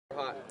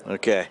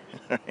Okay.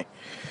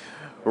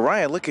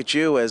 Ryan, look at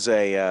you as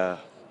a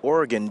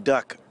Oregon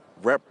Duck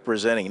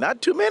representing.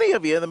 Not too many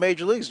of you in the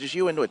major leagues, just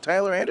you and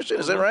Tyler Anderson,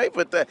 is that right?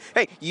 But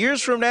hey,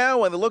 years from now,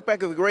 when they look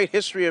back at the great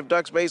history of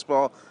Ducks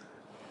baseball,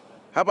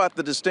 how about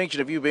the distinction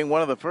of you being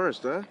one of the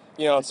first, huh?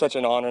 You know, it's such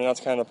an honor, and that's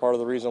kind of part of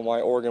the reason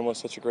why Oregon was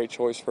such a great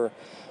choice for,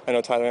 I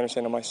know, Tyler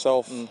Anderson and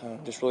myself.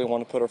 Just really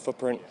want to put our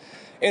footprint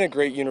in a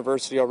great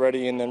university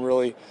already, and then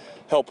really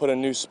help put a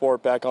new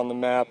sport back on the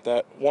map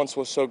that once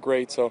was so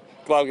great. So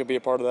glad we could be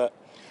a part of that.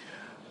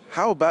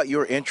 How about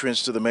your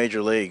entrance to the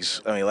major leagues?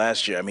 I mean,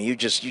 last year. I mean, you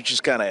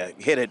just kind of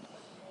hit it,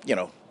 you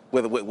know,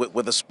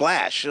 with a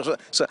splash.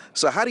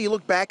 So how do you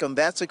look back on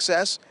that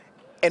success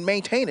and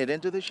maintain it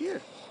into this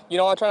year? You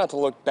know, I try not to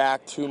look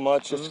back too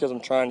much just because I'm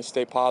trying to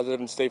stay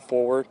positive and stay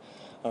forward.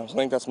 So I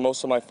think that's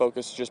most of my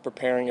focus, just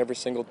preparing every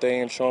single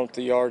day and showing up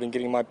to the yard and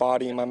getting my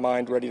body and my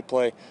mind ready to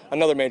play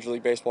another Major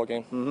League Baseball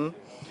game.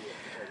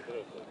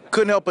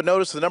 Couldn't help but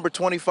notice the number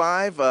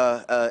 25,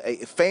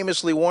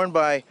 famously worn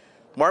by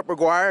Mark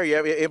McGwire.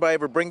 Anybody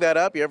ever bring that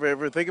up? You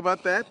ever think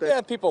about that?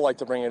 Yeah, people like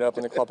to bring it up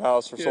in the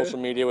clubhouse for social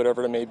media,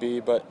 whatever it may be,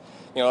 but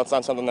you know, that's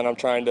not something that I'm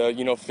trying to,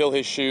 you know, fill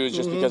his shoes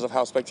just because of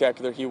how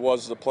spectacular he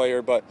was as a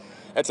player. But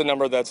it's a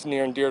number that's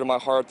near and dear to my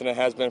heart than it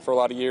has been for a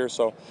lot of years.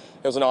 So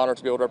it was an honor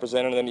to be able to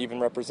represent it, and then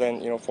even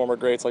represent, you know, former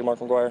greats like Mark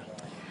McGwire.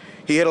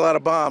 He hit a lot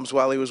of bombs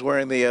while he was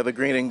wearing the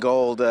green and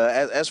gold.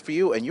 As for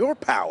you and your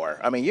power,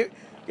 I mean,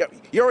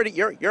 you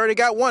already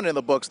got one in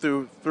the books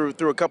through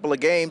a couple of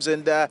games,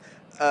 and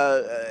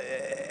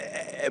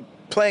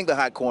playing the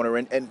hot corner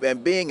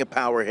and being a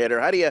power hitter.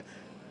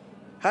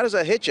 How does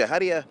that hit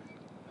you?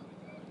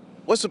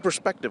 What's the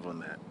perspective on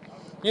that?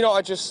 You know,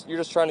 you're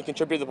just trying to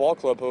contribute to the ball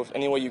club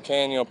any way you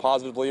can, you know,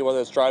 positively, whether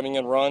it's driving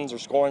in runs or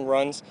scoring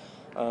runs,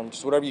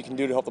 just whatever you can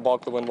do to help the ball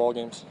club win ball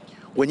games.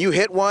 When you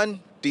hit one,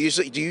 do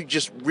you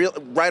just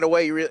right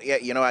away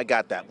you know, I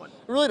got that one?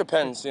 It really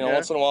depends. You know,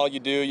 once in a while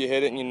you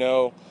hit it and you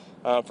know.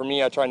 For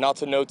me, I try not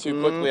to know too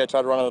quickly. I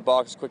try to run out of the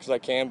box as quick as I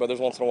can, but there's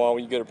once in a while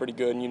when you get it pretty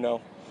good and you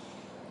know.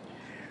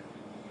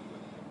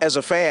 As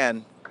a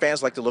fan,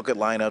 fans like to look at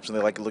lineups and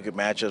they like to look at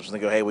matchups and they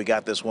go, hey, we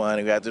got this one,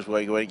 we got this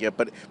one.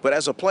 But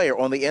as a player,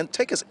 on the end,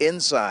 take us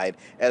inside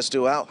as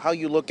to how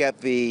you look at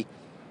the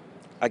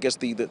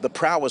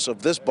prowess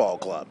of this ball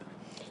club.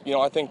 You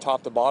know, I think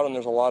top to bottom,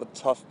 there's a lot of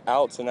tough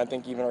outs, and I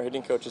think even our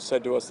hitting coach has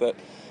said to us that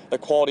the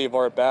quality of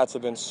our at-bats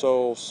have been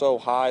so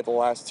high the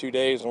last 2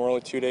 days, and we're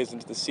only 2 days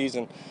into the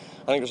season.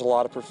 I think there's a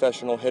lot of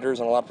professional hitters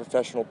and a lot of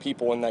professional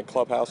people in that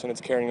clubhouse, and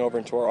it's carrying over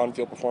into our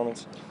on-field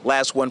performance.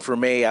 Last one for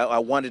me. I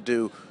wanted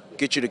to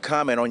get you to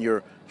comment on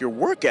your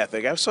work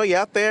ethic. I saw you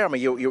out there. I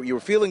mean, you were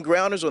feeling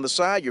grounders on the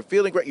side. You're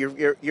feeling great.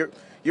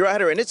 You're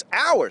out here, and it's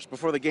hours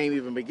before the game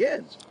even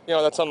begins. You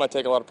know, that's something I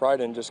take a lot of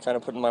pride in, just kind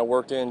of putting my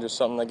work in, just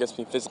something that gets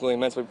me physically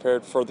and mentally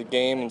prepared for the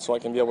game, and so I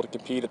can be able to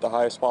compete at the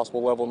highest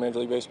possible level in Major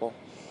League Baseball.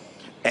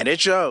 And it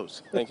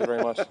shows. Thank you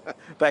very much.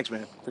 Thanks,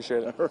 man.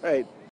 Appreciate it. All right.